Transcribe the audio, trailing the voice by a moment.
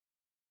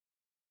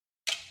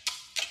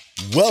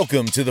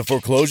Welcome to the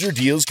Foreclosure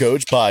Deals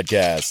Coach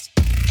podcast.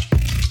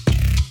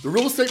 The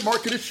real estate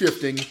market is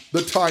shifting.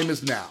 The time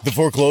is now. The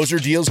Foreclosure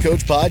Deals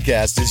Coach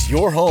podcast is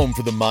your home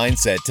for the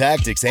mindset,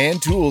 tactics,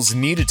 and tools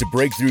needed to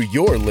break through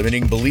your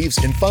limiting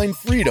beliefs and find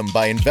freedom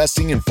by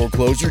investing in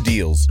foreclosure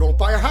deals. Don't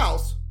buy a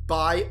house,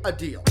 buy a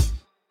deal.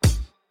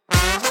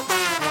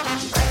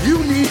 You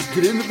need to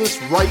get into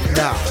this right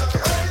now.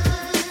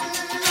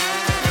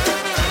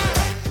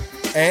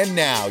 And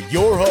now,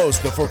 your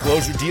host, the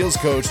Foreclosure Deals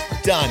Coach,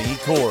 Donnie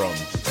Corum.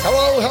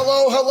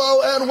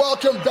 Hello, and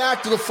welcome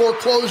back to the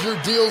Foreclosure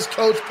Deals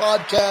Coach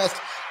podcast.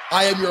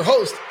 I am your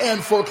host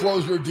and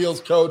Foreclosure Deals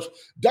Coach,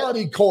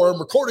 Donnie Corum,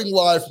 recording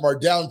live from our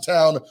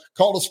downtown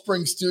Colorado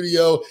Springs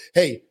studio.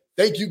 Hey,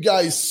 thank you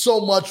guys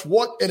so much.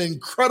 What an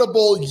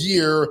incredible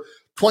year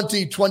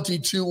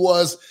 2022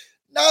 was.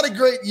 Not a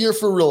great year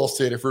for real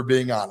estate, if we're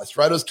being honest,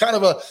 right?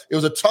 It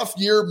was a tough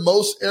year.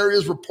 Most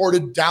areas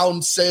reported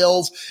down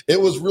sales. It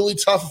was really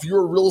tough if you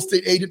were a real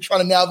estate agent trying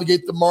to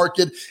navigate the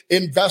market.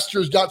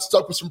 Investors got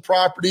stuck with some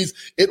properties.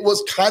 It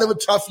was kind of a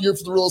tough year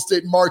for the real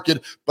estate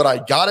market, but I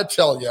gotta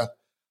tell you,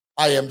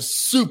 I am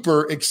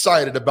super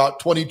excited about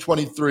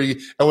 2023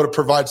 and what it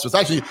provides to us.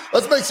 Actually,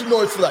 let's make some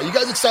noise for that. You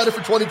guys excited for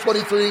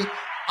 2023?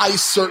 I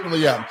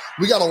certainly am.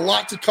 We got a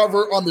lot to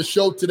cover on the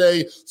show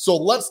today, so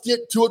let's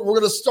get to it. We're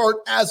going to start,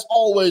 as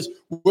always,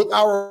 with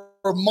our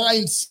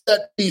mindset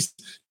piece.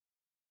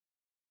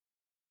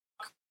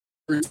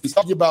 He's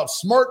talking about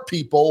smart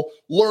people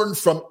learn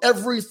from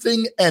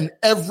everything and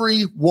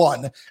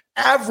everyone.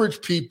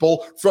 Average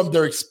people from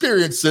their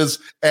experiences,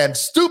 and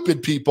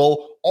stupid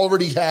people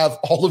already have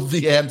all of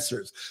the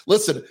answers.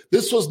 Listen,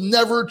 this was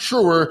never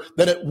truer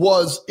than it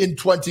was in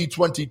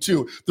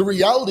 2022. The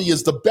reality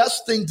is the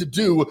best thing to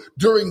do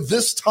during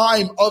this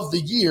time of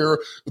the year,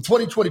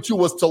 2022,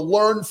 was to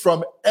learn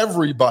from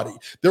everybody.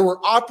 There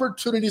were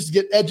opportunities to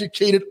get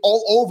educated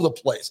all over the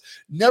place.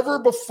 Never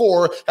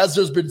before has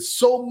there been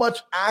so much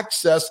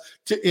access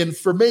to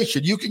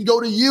information. You can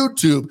go to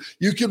YouTube.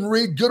 You can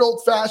read good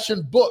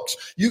old-fashioned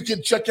books. You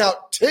can check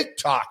out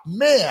TikTok.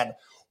 Man,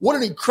 what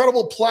an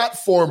incredible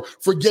platform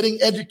for getting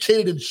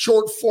educated in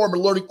short form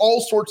and learning all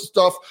sorts of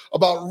stuff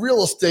about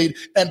real estate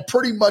and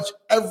pretty much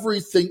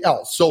everything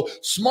else. So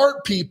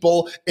smart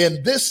people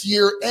in this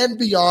year and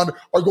beyond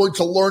are going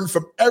to learn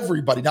from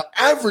everybody. Now,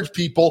 average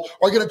people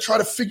are going to try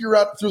to figure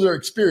out through their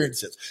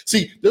experiences.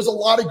 See, there's a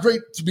lot of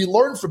great to be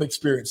learned from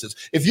experiences.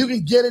 If you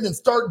can get in and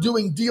start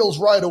doing deals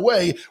right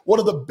away,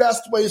 one of the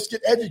best ways to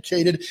get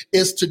educated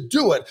is to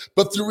do it.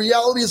 But the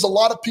reality is a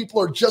lot of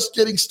people are just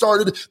getting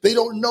started. They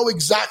don't know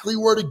exactly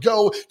where to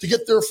go to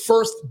get their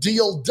first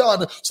deal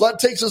done. So that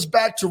takes us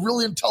back to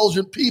really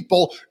intelligent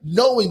people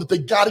knowing that they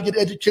got to get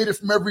educated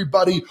from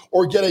everybody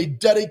or get a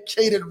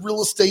dedicated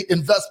real estate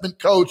investment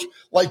coach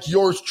like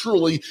yours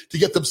truly to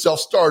get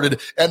themselves started.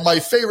 And my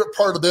favorite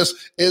part of this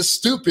is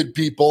stupid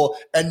people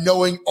and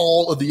knowing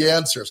all of the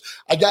answers.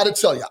 I got to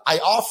tell you, I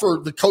offer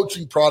the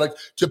coaching product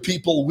to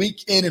people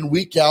week in and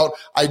week out.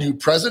 I do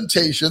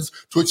presentations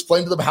to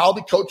explain to them how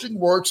the coaching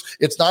works.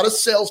 It's not a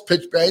sales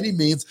pitch by any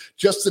means,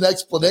 just an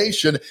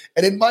explanation.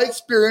 And in my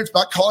experience,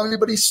 not calling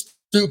anybody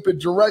stupid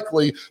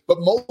directly, but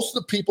most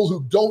of the people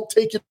who don't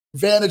take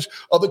advantage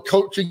of the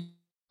coaching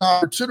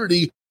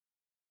opportunity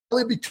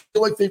really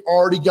feel like they've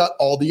already got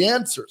all the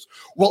answers.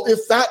 Well,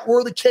 if that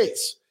were the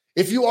case,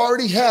 if you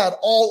already had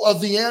all of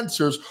the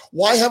answers,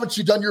 why haven't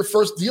you done your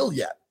first deal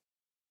yet?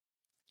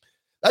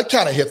 That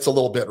kind of hits a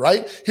little bit,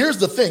 right? Here's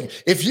the thing.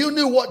 If you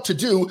knew what to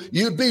do,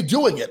 you'd be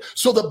doing it.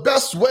 So the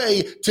best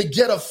way to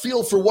get a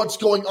feel for what's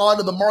going on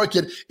in the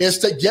market is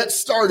to get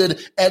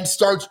started and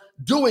start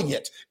doing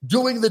it,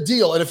 doing the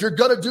deal. And if you're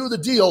going to do the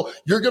deal,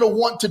 you're going to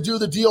want to do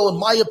the deal, in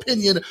my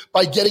opinion,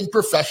 by getting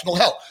professional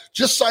help.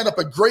 Just sign up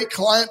a great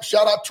client.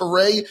 Shout out to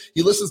Ray.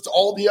 He listens to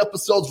all the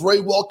episodes.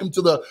 Ray, welcome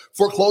to the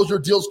Foreclosure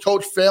Deals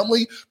Coach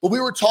family. But we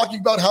were talking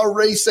about how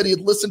Ray said he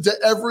had listened to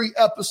every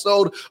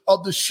episode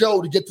of the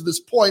show to get to this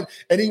point,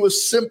 and he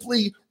was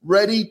simply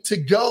ready to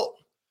go.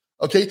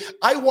 Okay,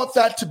 I want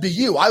that to be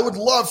you. I would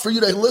love for you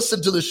to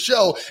listen to the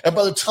show, and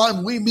by the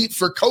time we meet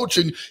for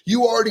coaching,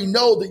 you already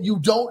know that you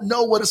don't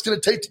know what it's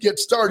going to take to get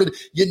started.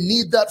 You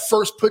need that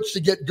first pitch to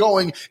get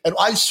going, and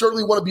I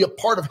certainly want to be a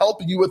part of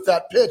helping you with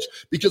that pitch,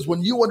 because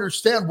when you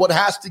understand what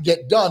has to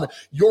get done,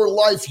 your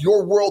life,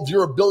 your world,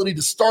 your ability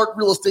to start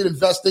real estate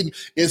investing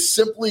is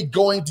simply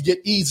going to get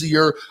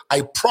easier.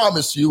 I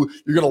promise you,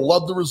 you're going to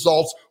love the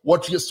results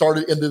once you get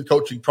started into the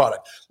coaching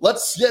product.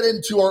 Let's get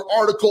into our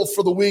article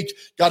for the week.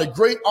 Got a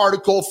great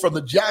article from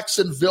the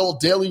Jacksonville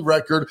Daily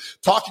Record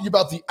talking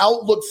about the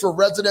outlook for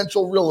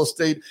residential real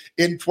estate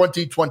in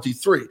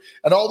 2023.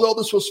 And although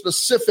this was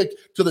specific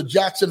to the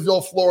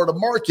Jacksonville, Florida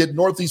market,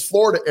 Northeast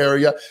Florida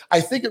area,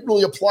 I think it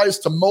really applies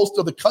to most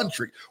of the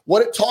country.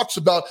 What it talks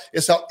about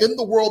is how in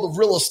the world of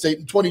real estate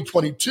in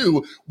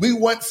 2022, we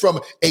went from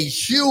a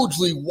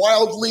hugely,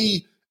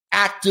 wildly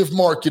active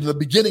market in the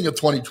beginning of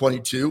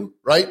 2022,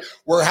 right?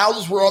 Where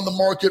houses were on the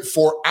market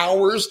for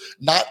hours,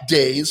 not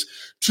days,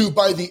 to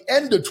by the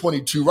end of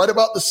 22, right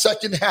about the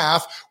second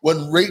half,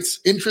 when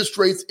interest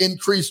rates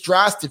increased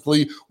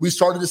drastically, we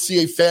started to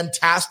see a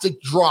fantastic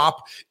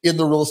drop in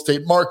the real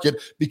estate market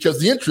because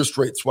the interest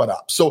rates went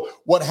up. So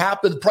what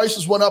happened?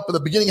 Prices went up in the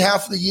beginning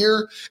half of the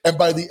year, and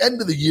by the end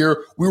of the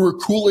year, we were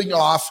cooling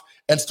off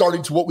and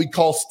starting to what we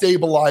call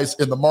stabilize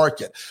in the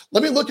market.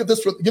 Let me look at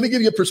this. I'm going to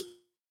give you a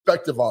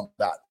perspective on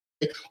that.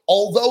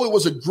 Although it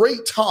was a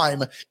great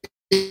time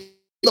in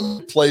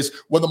the place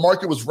when the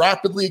market was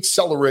rapidly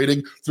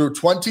accelerating through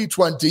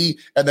 2020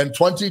 and then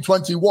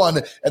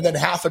 2021 and then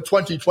half of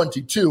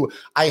 2022,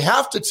 I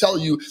have to tell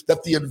you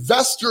that the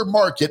investor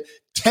market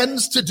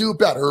tends to do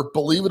better,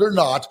 believe it or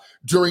not,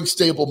 during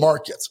stable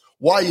markets.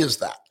 Why is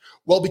that?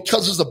 Well,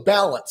 because there's a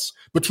balance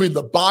between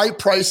the buy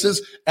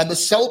prices and the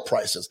sell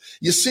prices.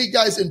 You see,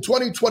 guys, in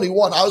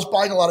 2021, I was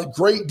buying a lot of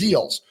great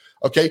deals.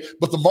 Okay.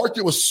 But the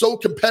market was so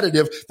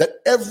competitive that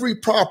every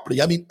property,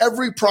 whether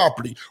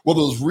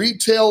it was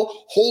retail,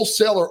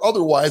 wholesale, or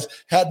otherwise,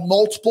 had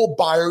multiple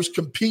buyers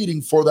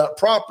competing for that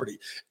property.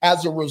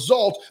 As a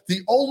result,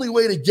 the only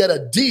way to get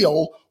a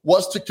deal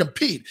was to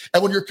compete.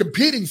 And when you're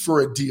competing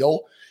for a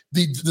deal,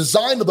 the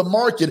design of the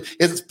market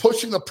is it's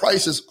pushing the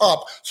prices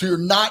up. So you're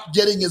not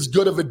getting as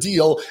good of a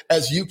deal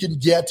as you can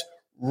get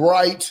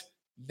right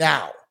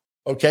now.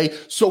 Okay,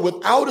 so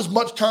without as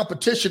much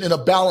competition in a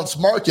balanced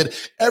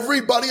market,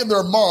 everybody and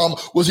their mom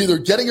was either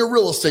getting a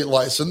real estate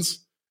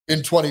license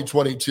in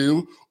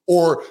 2022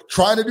 or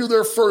trying to do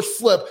their first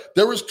flip.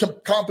 There was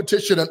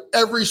competition on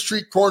every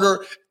street corner,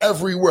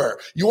 everywhere.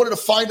 You wanted to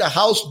find a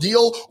house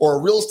deal or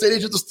a real estate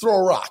agent, just throw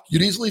a rock.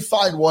 You'd easily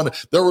find one.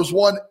 There was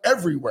one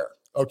everywhere.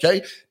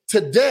 Okay,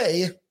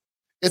 today,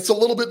 it's a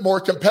little bit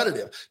more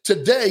competitive.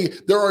 Today,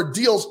 there are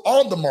deals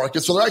on the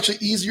market, so they're actually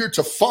easier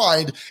to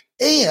find,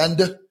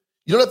 and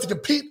you don't have to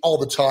compete all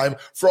the time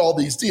for all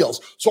these deals.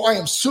 So I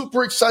am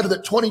super excited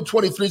that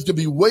 2023 is going to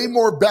be way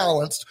more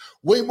balanced,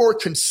 way more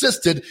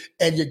consistent,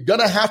 and you're going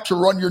to have to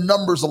run your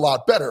numbers a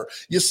lot better.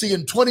 You see,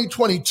 in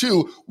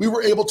 2022, we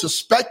were able to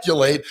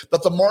speculate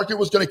that the market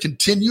was going to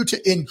continue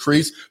to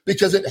increase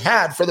because it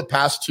had for the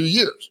past 2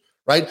 years.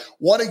 Right?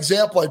 One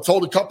example I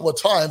told a couple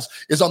of times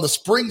is on the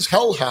Springs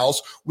Hell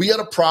House. We had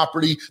a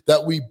property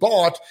that we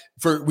bought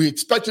we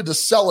expected to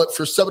sell it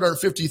for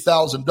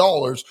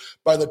 $750,000.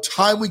 By the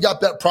time we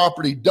got that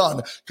property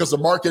done, because the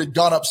market had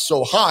gone up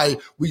so high,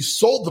 we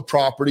sold the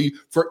property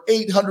for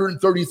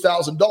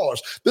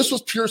 $830,000. This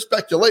was pure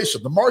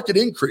speculation. The market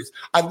increased.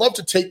 I'd love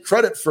to take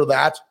credit for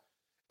that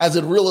as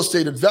a real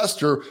estate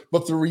investor,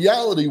 but the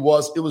reality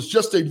was it was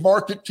just a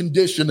market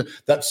condition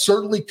that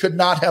certainly could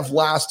not have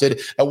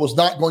lasted and was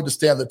not going to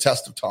stand the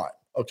test of time.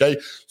 Okay.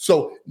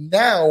 So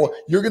now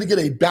you're going to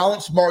get a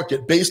balanced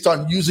market based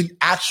on using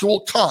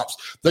actual comps.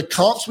 The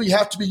comps we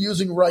have to be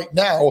using right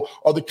now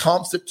are the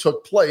comps that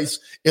took place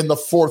in the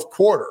fourth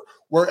quarter.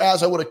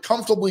 Whereas I would have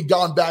comfortably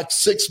gone back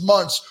 6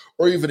 months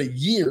or even a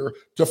year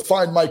to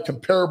find my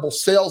comparable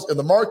sales in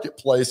the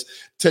marketplace.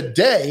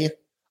 Today,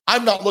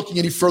 I'm not looking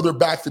any further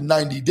back than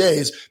 90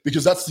 days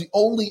because that's the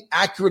only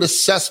accurate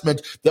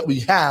assessment that we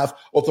have of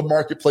what the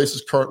marketplace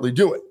is currently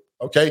doing.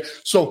 Okay,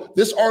 so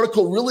this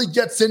article really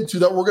gets into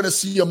that we're going to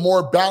see a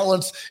more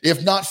balanced,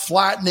 if not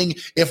flattening,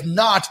 if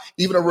not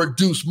even a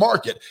reduced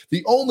market.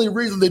 The only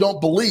reason they don't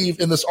believe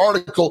in this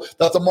article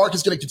that the market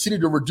is going to continue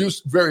to reduce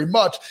very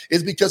much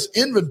is because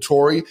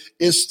inventory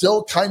is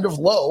still kind of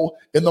low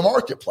in the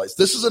marketplace.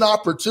 This is an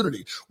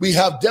opportunity. We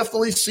have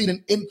definitely seen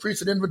an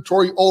increase in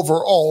inventory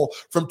overall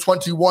from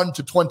 21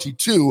 to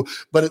 22,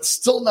 but it's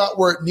still not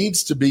where it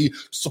needs to be to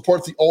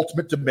support the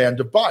ultimate demand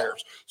of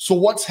buyers. So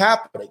what's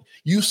happening?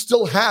 You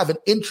still have an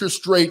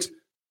interest rate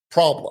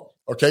problem.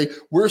 Okay.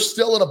 We're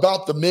still in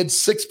about the mid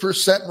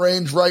 6%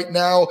 range right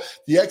now.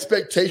 The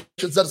expectation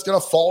is that it's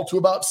going to fall to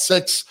about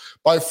 6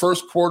 by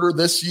first quarter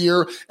this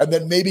year, and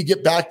then maybe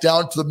get back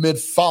down to the mid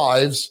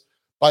 5s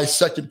by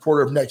second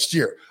quarter of next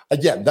year.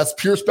 Again, that's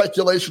pure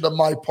speculation on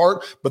my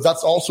part, but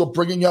that's also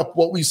bringing up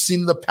what we've seen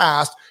in the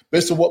past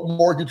based on what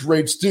mortgage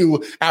rates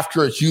do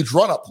after a huge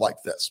run up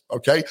like this.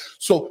 Okay.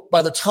 So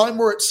by the time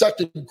we're at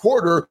second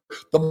quarter,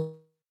 the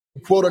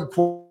quote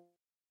unquote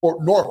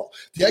normal.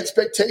 The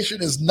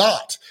expectation is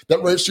not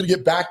that rates going to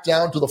get back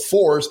down to the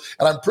 4s,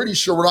 and I'm pretty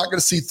sure we're not going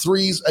to see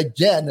 3s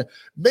again,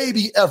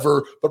 maybe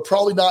ever, but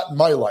probably not in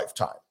my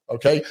lifetime.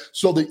 Okay,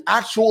 so the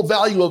actual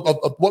value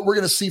of what we're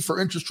going to see for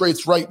interest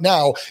rates right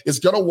now is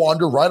going to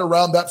wander right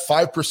around that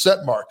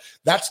 5% mark.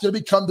 That's going to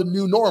become the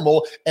new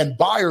normal, and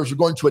buyers are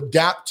going to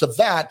adapt to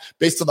that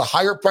based on the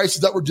higher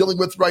prices that we're dealing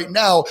with right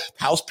now.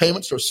 House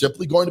payments are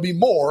simply going to be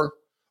more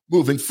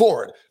moving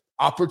forward.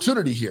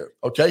 opportunity here,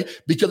 okay?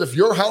 Because if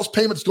your house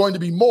payment's going to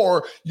be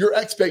more, your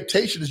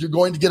expectation is you're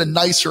going to get a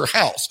nicer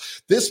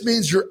house. This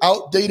means your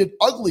outdated,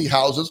 ugly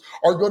houses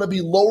are going to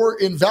be lower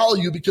in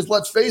value because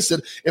let's face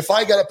it, if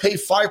I got to pay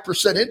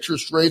 5%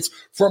 interest rates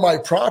for my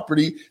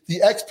property,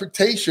 the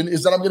expectation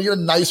is that I'm going to get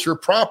a nicer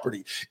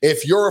property.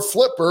 If you're a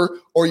flipper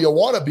or you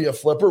want to be a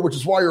flipper, which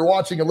is why you're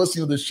watching and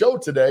listening to this show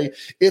today,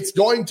 it's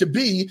going to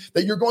be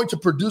that you're going to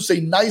produce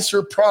a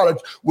nicer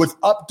product with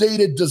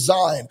updated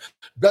design,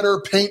 better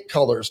paint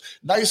colors,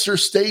 nicer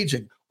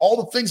staging, all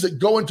the things that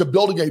go into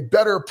building a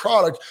better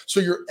product so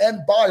your end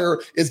buyer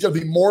is going to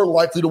be more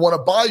likely to want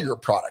to buy your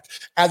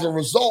product. As a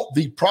result,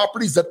 the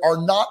properties that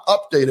are not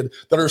updated,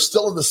 that are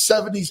still in the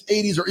 70s,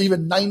 80s, or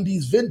even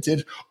 90s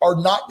vintage are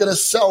not going to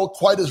sell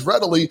quite as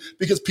readily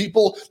because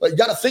people, you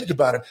got to think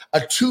about it.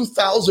 A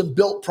 2000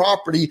 built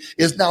property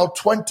is now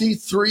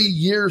 23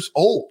 years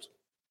old.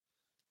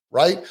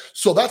 Right?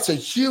 So that's a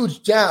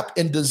huge gap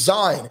in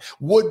design.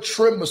 Wood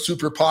trim was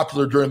super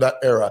popular during that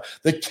era.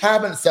 The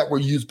cabinets that were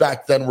used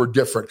back then were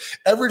different.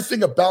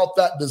 Everything about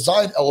that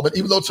design element,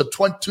 even though it's a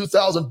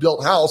 2000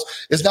 built house,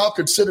 is now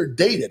considered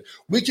dated.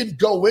 We can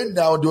go in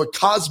now and do a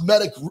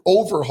cosmetic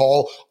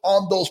overhaul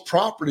on those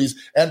properties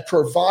and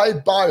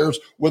provide buyers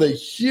with a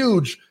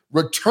huge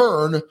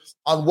return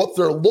on what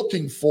they're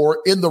looking for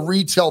in the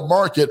retail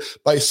market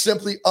by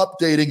simply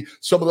updating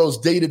some of those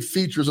dated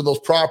features in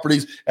those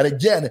properties. And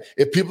again,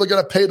 if people are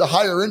going to pay the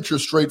higher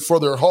interest rate for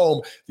their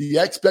home, the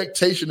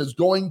expectation is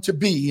going to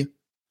be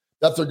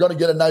that they're going to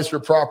get a nicer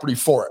property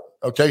for it.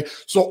 Okay.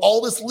 So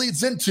all this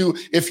leads into,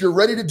 if you're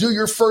ready to do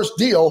your first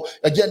deal,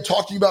 again,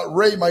 talking about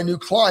Ray, my new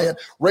client,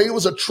 Ray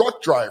was a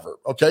truck driver.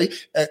 Okay.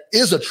 And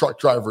is a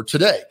truck driver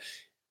today.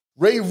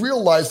 Ray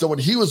realized that when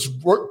he was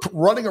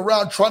running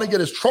around trying to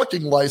get his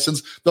trucking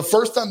license, the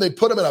first time they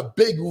put him in a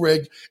big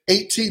rig,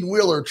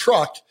 18-wheeler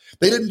truck,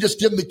 they didn't just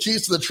give him the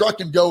keys to the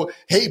truck and go,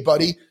 hey,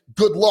 buddy,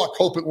 good luck,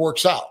 hope it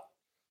works out.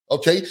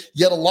 Okay.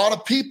 Yet a lot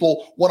of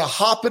people want to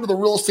hop into the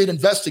real estate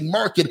investing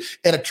market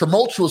in a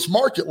tumultuous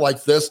market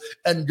like this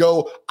and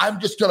go, I'm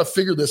just going to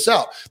figure this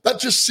out.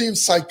 That just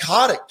seems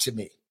psychotic to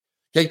me.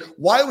 Okay,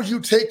 why would you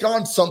take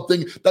on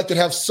something that could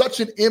have such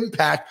an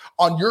impact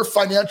on your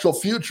financial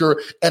future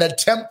and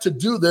attempt to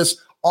do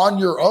this on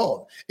your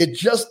own? It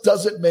just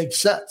doesn't make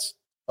sense.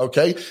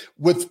 Okay,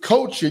 with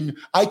coaching,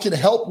 I can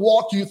help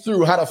walk you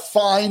through how to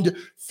find,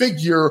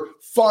 figure,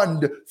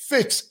 fund,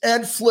 fix,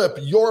 and flip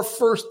your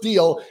first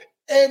deal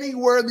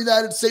anywhere in the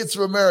United States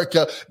of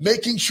America,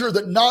 making sure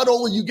that not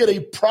only you get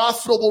a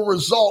profitable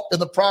result in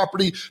the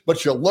property,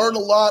 but you learn a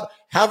lot,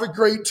 have a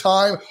great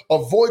time,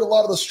 avoid a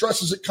lot of the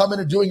stresses that come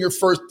into doing your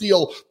first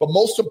deal, but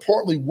most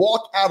importantly,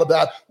 walk out of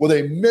that with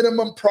a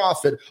minimum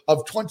profit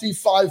of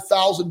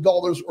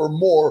 $25,000 or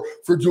more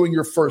for doing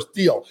your first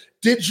deal.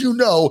 Did you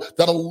know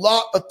that a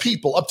lot of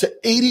people, up to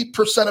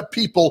 80% of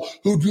people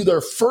who do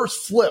their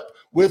first flip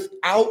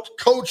without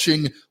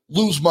coaching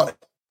lose money?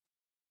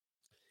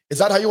 Is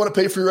that how you want to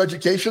pay for your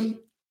education?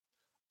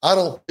 I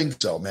don't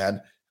think so,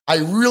 man. I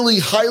really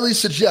highly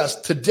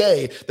suggest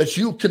today that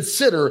you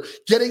consider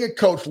getting a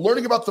coach,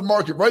 learning about the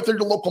market right there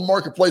in your local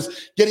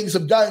marketplace, getting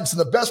some guidance. And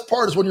the best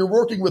part is when you're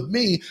working with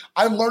me,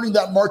 I'm learning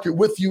that market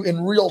with you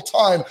in real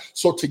time.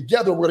 So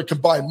together, we're going to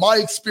combine my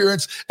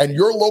experience and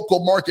your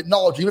local market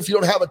knowledge. Even if you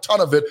don't have a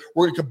ton of it,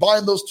 we're going to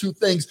combine those two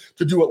things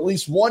to do at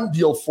least one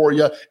deal for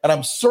you. And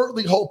I'm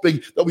certainly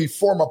hoping that we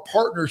form a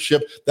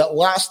partnership that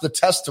lasts the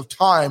test of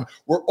time,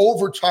 where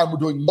over time, we're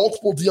doing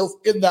multiple deals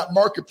in that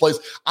marketplace.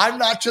 I'm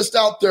not just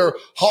out there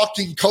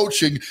hawking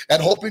coaching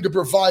and hoping to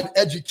provide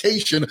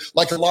education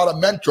like a lot of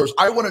mentors.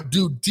 I want to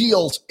do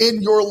deals in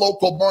your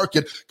local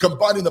market,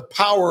 combining the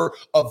power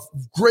of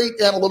great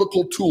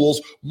analytical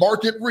tools,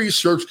 market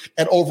research,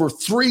 and over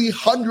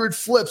 300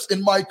 flips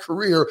in my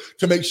career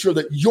to make sure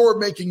that you're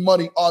making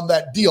money on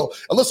that deal.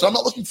 And listen, I'm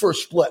not looking for a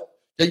split.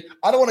 Okay?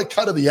 I don't want to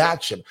cut to the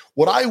action.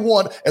 What I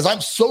want is,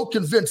 I'm so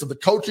convinced that the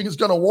coaching is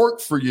going to work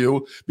for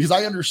you because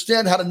I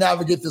understand how to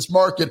navigate this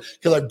market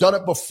because I've done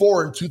it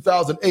before in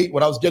 2008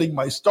 when I was getting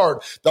my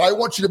start, that I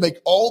want you to make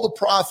all the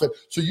profit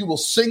so you will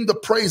sing the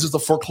praises of the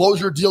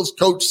Foreclosure Deals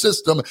Coach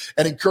system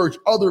and encourage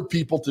other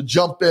people to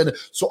jump in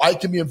so I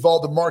can be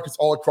involved in markets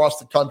all across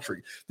the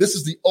country. This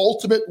is the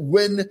ultimate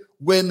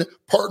win-win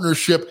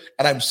partnership,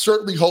 and I'm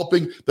certainly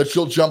hoping that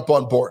you'll jump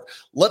on board.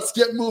 Let's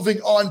get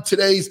moving on.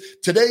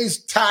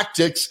 Today's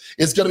tactics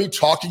is going to be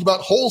talking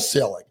about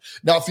wholesaling.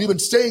 Now, if you've been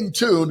staying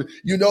tuned,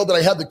 you know that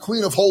I had the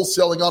queen of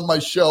wholesaling on my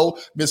show,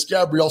 Miss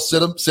Gabrielle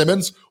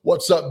Simmons.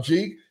 What's up,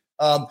 G?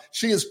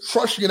 She is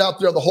crushing it out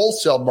there in the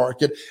wholesale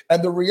market.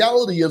 And the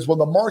reality is, when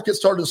the market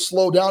started to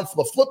slow down for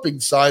the flipping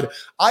side,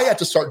 I had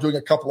to start doing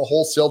a couple of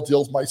wholesale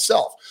deals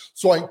myself.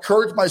 So I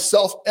encourage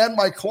myself and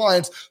my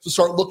clients to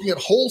start looking at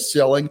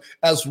wholesaling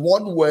as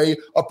one way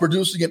of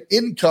producing an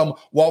income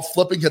while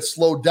flipping had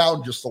slowed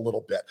down just a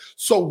little bit.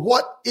 So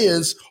what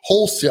is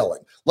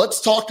wholesaling? Let's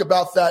talk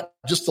about that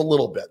just a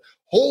little bit.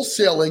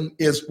 Wholesaling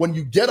is when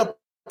you get a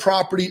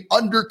property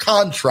under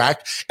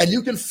contract, and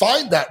you can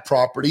find that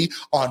property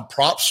on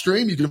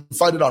PropStream. You can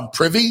find it on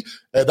Privy,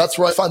 That's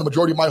where I find the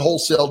majority of my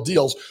wholesale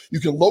deals. You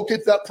can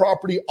locate that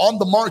property on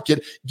the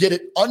market, get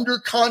it under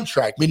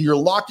contract, meaning you're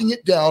locking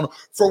it down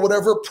for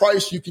whatever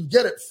price you can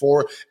get it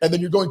for, and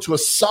then you're going to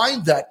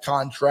assign that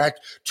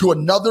contract to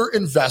another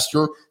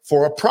investor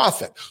for a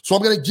profit. So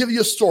I'm going to give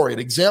you a story, an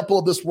example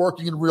of this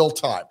working in real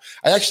time.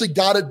 I actually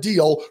got a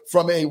deal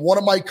from one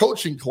of my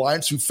coaching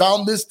clients who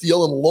found this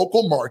deal in a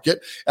local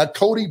market, and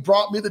Cody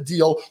brought me the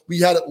deal. We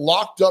had it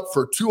locked up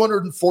for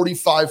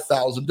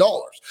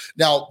 $245,000.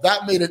 Now,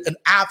 that made it an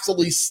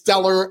absolutely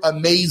stellar,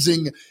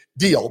 amazing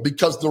deal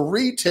because the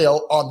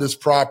retail on this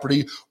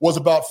property was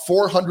about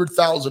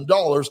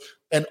 $400,000.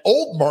 An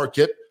old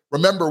market,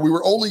 remember, we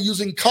were only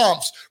using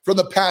comps from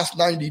the past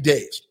 90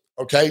 days.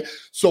 Okay.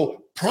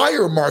 So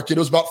prior market, it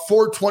was about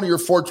 420 or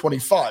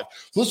 425.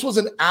 So this was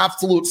an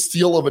absolute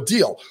steal of a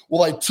deal.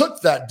 Well, I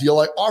took that deal.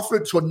 I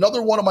offered it to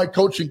another one of my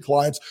coaching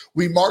clients.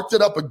 We marked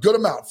it up a good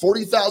amount,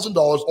 $40,000,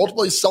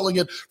 ultimately selling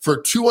it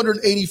for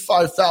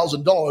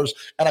 $285,000.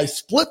 And I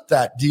split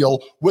that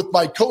deal with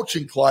my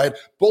coaching client,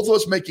 both of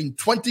us making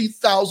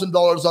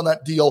 $20,000 on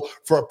that deal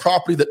for a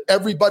property that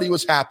everybody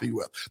was happy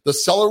with. The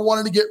seller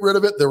wanted to get rid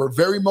of it. They were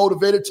very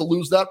motivated to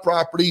lose that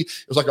property.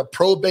 It was like a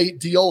probate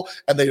deal,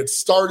 and they had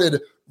started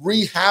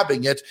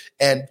rehabbing it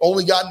and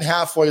only gotten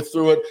halfway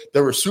through it.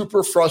 They were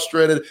super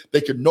frustrated.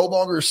 They could no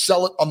longer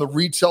sell it on the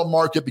retail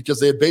market because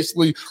they had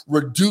basically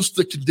reduced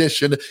the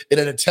condition in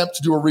an attempt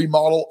to do a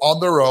remodel on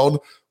their own,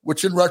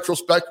 which in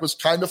retrospect was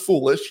kind of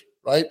foolish,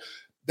 right?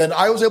 Then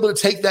I was able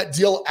to take that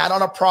deal, add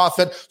on a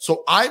profit.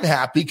 So I'm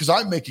happy because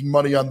I'm making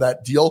money on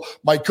that deal.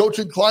 My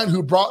coaching client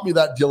who brought me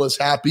that deal is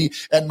happy.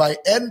 And my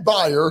end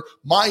buyer,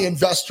 my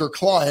investor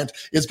client,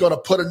 is going to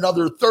put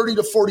another $30,000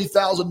 to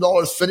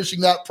 $40,000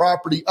 finishing that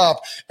property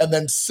up and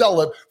then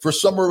sell it for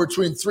somewhere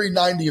between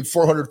 $390,000 and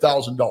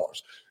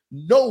 $400,000.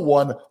 No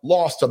one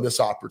lost on this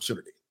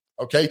opportunity.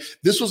 Okay,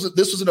 this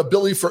was an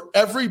ability for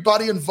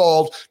everybody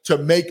involved to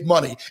make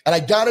money. And I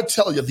got to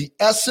tell you, the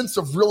essence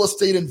of real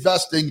estate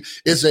investing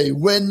is a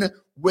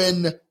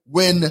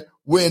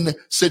win-win-win-win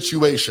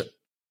situation.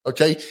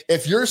 Okay,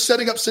 if you're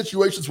setting up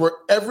situations where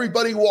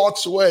everybody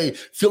walks away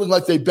feeling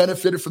like they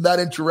benefited from that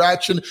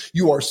interaction,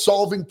 you are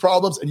solving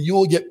problems and you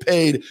will get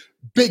paid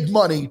big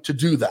money to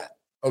do that.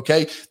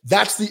 Okay,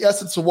 that's the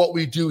essence of what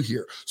we do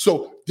here.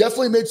 So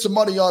definitely made some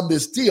money on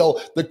this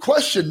deal. The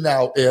question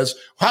now is,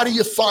 how do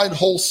you find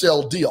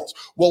wholesale deals?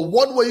 Well,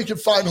 one way you can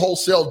find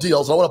wholesale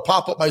deals, I want to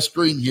pop up my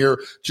screen here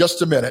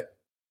just a minute,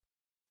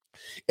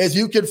 is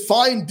you can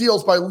find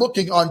deals by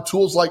looking on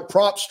tools like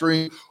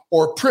PropStream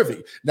or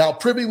Privy. Now,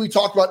 Privy, we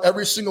talk about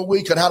every single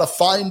week on how to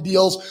find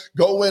deals.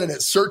 Go in and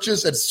it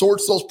searches and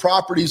sorts those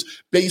properties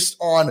based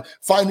on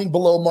finding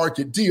below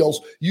market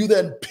deals. You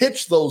then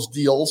pitch those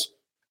deals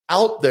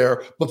out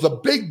there. But the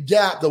big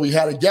gap that we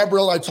had, and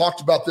Gabrielle and I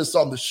talked about this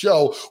on the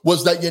show,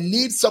 was that you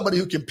need somebody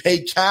who can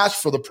pay cash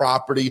for the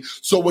property.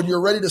 So when you're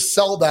ready to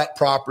sell that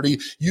property,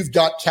 you've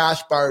got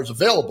cash buyers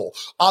available.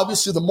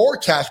 Obviously, the more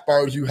cash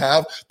buyers you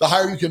have, the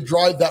higher you can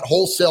drive that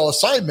wholesale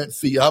assignment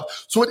fee up.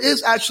 So it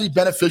is actually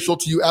beneficial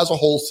to you as a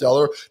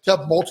wholesaler to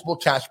have multiple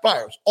cash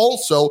buyers.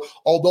 Also,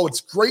 although it's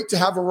great to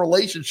have a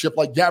relationship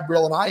like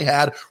Gabrielle and I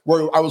had,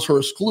 where I was her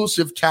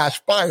exclusive cash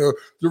buyer,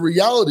 the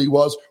reality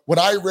was when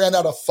I ran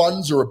out of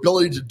funds or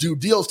ability to do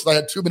deals because I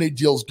had too many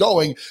deals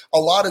going, a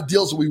lot of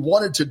deals that we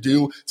wanted to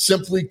do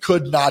simply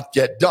could not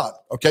get done.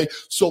 Okay.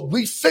 So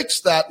we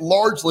fixed that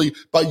largely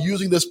by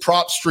using this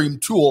PropStream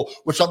tool,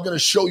 which I'm going to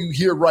show you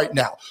here right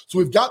now. So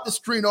we've got the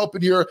screen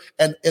open here.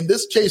 And in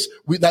this case,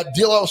 that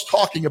deal I was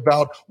talking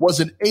about was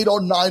in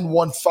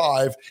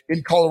 80915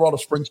 in Colorado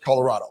Springs,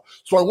 Colorado.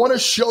 So I want to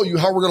show you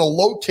how we're going to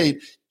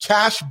locate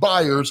cash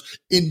buyers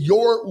in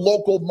your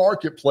local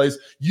marketplace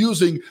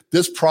using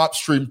this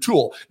PropStream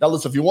tool. Now,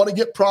 listen, if you want to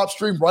get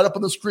PropStream, right up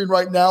on the screen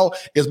right now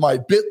is my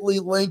bit.ly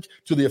link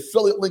to the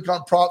affiliate link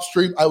on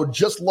PropStream. I would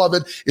just love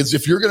it is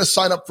if you're going to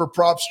sign up for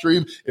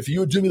PropStream, if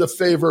you would do me the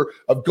favor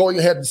of going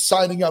ahead and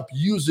signing up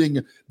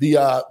using the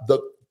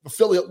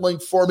affiliate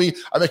link for me.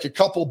 I make a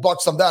couple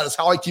bucks on that. It's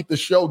how I keep the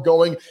show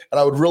going, and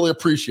I would really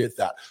appreciate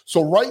that.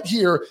 So right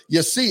here,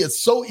 you see, it's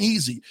so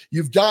easy.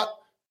 You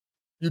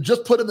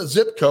just put in the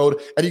zip code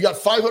and you got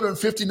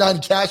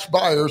 559 cash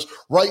buyers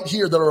right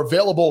here that are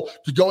available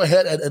to go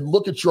ahead and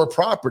look at your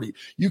property.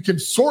 You can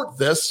sort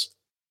this.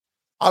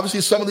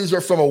 Obviously, some of these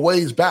are from a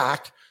ways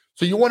back.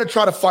 So you want to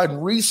try to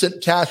find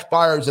recent cash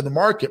buyers in the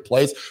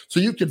marketplace. So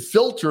you can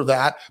filter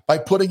that by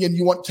putting in,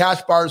 you want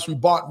cash buyers who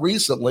bought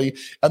recently.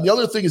 And the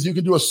other thing is you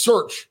can do a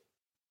search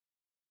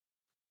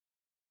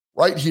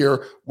right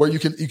here where you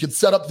can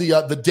set up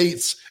the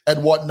dates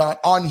and whatnot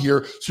on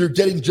here. So you're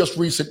getting just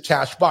recent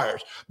cash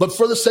buyers. But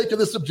for the sake of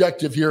this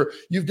objective here,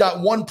 you've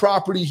got one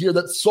property here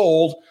that's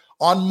sold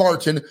on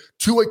Martin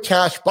to a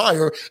cash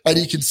buyer. And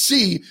you can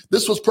see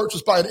this was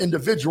purchased by an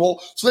individual.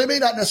 So they may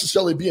not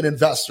necessarily be an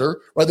investor,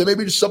 right? They may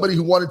be just somebody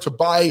who wanted to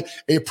buy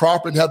a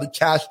property and have the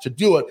cash to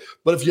do it.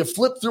 But if you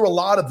flip through a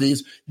lot of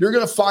these, you're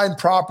going to find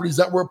properties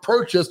that were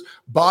purchased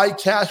buy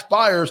cash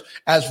buyers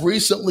as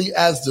recently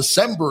as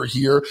December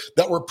here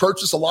that were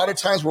purchased. A lot of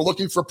times we're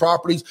looking for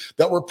properties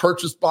that were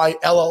purchased by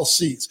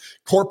LLCs,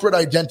 corporate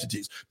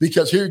identities,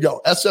 because here you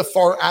go,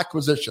 SFR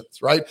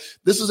Acquisitions, right?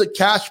 This is a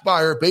cash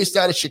buyer based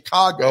out of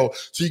Chicago.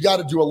 So you got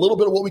to do a little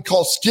bit of what we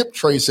call skip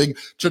tracing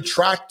to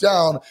track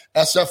down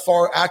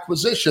SFR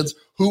Acquisitions,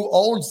 who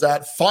owns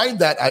that, find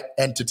that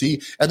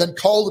entity, and then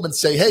call them and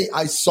say, hey,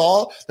 I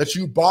saw that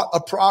you bought a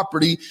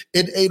property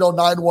in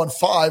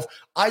 80915.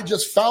 I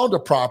just found a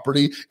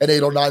property at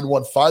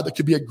 80915 that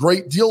could be a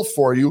great deal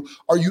for you.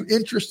 Are you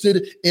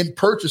interested in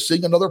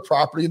purchasing another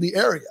property in the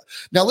area?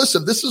 Now,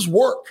 listen, this is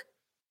work.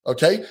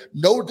 Okay,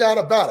 no doubt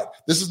about it.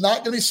 This is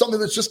not going to be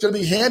something that's just going to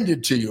be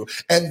handed to you.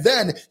 And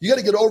then you got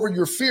to get over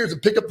your fears and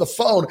pick up the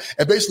phone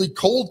and basically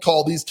cold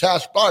call these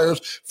cash buyers,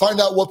 find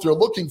out what they're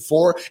looking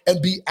for,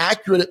 and be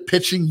accurate at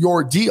pitching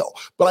your deal.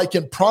 But I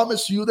can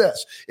promise you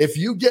this, if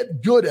you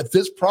get good at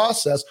this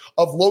process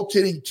of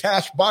locating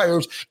cash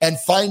buyers and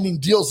finding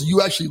deals that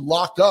you actually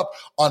lock up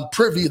on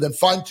Privy, then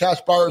find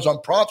cash buyers on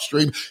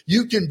PropStream,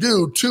 you can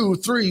do 2,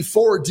 3,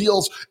 4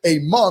 deals a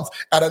month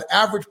at an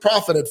average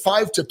profit at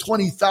 $5,000 to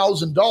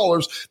 $20,000.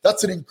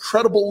 That's an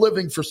incredible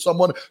living for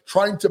someone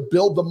trying to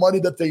build the money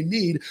that they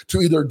need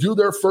to either do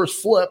their first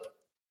flip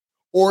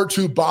or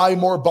to buy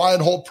more buy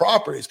and hold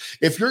properties.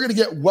 If you're going to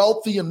get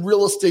wealthy in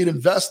real estate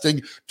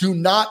investing, do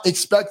not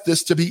expect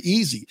this to be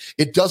easy.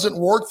 It doesn't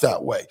work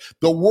that way.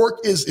 The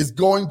work is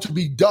going to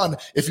be done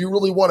if you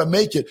really want to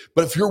make it.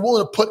 But if you're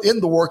willing to put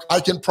in the work, I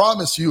can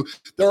promise you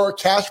there are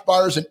cash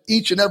buyers in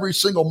each and every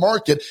single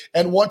market.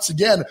 And once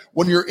again,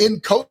 when you're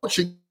in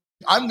coaching,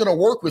 I'm going to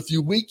work with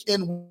you week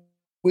in,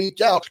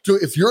 week out.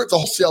 If you're at the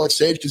wholesaling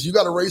stage, because you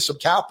got to raise some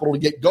capital to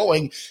get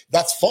going,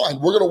 that's fine.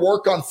 We're going to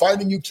work on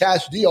finding you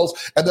cash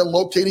deals and then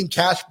locating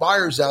cash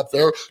buyers out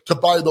there to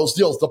buy those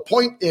deals. The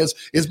point is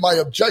my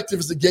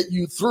objective is to get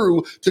you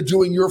through to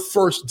doing your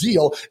first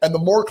deal. And the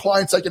more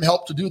clients I can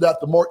help to do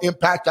that, the more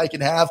impact I can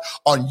have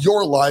on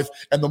your life.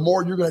 And the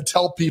more you're going to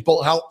tell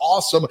people how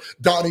awesome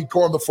Donnie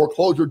Corum, the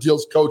foreclosure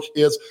deals coach,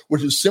 is,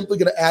 which is simply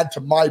going to add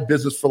to my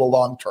business for the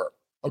long term.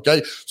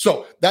 Okay,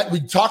 so that we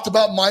talked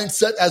about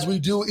mindset as we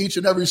do each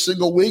and every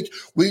single week.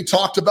 We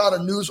talked about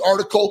a news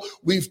article.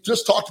 We've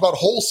just talked about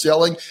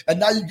wholesaling, and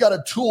now you've got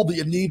a tool that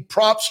you need,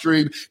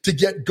 PropStream, to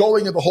get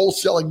going in the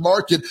wholesaling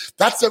market.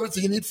 That's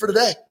everything you need for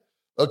today.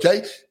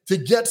 Okay, to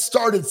get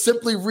started,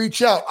 simply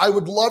reach out. I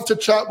would love to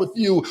chat with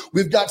you.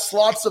 We've got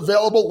slots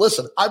available.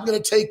 Listen, I'm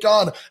going to take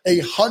on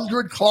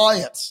 100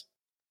 clients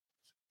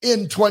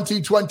in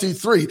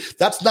 2023.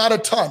 That's not a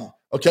ton.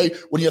 Okay,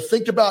 when you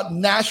think about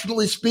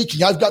nationally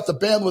speaking, I've got the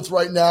bandwidth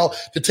right now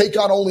to take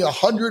on only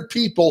 100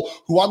 people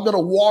who I'm going to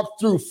walk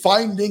through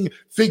finding,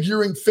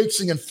 figuring,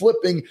 fixing, and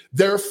flipping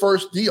their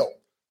first deal.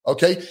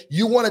 Okay,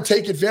 you want to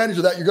take advantage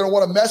of that. You're going to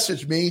want to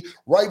message me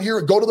right here.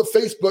 Go to the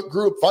Facebook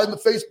group, find the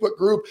Facebook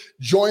group,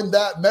 join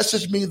that,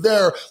 message me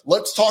there.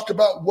 Let's talk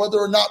about whether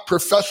or not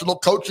professional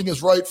coaching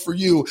is right for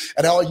you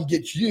and how I can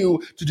get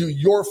you to do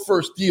your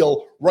first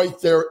deal right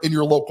there in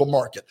your local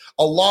market.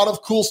 A lot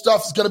of cool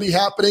stuff is going to be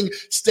happening.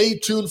 Stay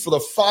tuned for the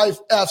 5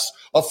 F's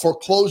of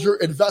Foreclosure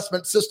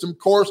Investment System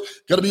course.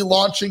 Going to be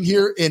launching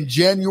here in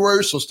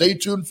January, so stay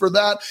tuned for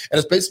that. And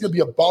it's basically going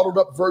to be a bottled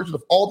up version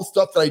of all the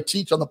stuff that I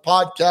teach on the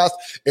podcast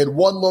in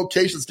one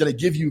location. It's going to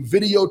give you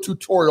video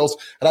tutorials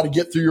on how to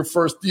get through your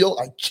first deal.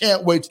 I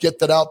can't wait to get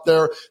that out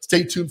there.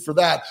 Stay tuned for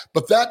that.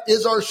 But that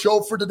is our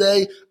show for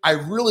today. I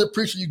really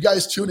appreciate you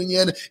guys tuning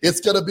in. It's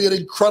going to be an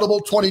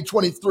incredible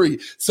 2023.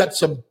 Set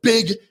some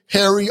big,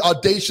 hairy,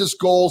 audacious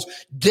goals.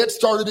 Get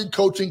started in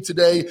coaching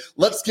today.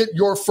 Let's get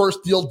your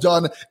first deal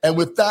done. And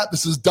with that,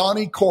 this is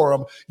Donnie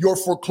Corum, your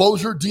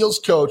foreclosure deals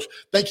coach,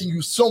 thanking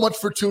you so much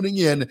for tuning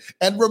in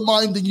and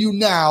reminding you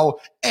now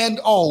and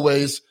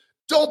always,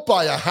 don't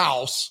buy a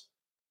house,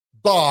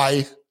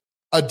 buy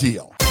a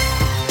deal.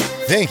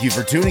 Thank you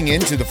for tuning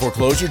in to the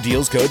Foreclosure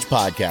Deals Coach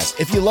podcast.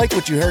 If you like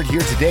what you heard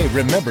here today,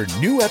 remember,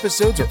 new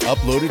episodes are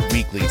uploaded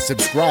weekly.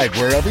 Subscribe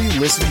wherever you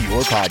listen to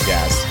your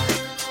podcasts.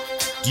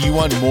 Do you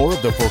want more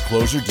of the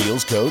Foreclosure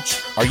Deals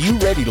Coach? Are you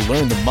ready to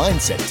learn the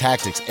mindset,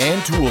 tactics,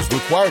 and tools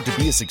required to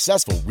be a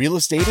successful real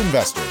estate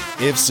investor?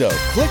 If so,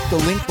 click the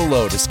link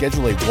below to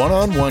schedule a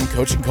one-on-one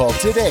coaching call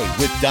today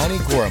with Donnie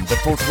Corum, the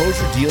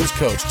Foreclosure Deals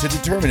Coach, to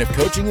determine if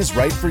coaching is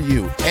right for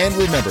you. And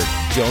remember,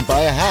 don't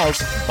buy a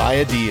house, buy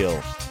a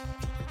deal.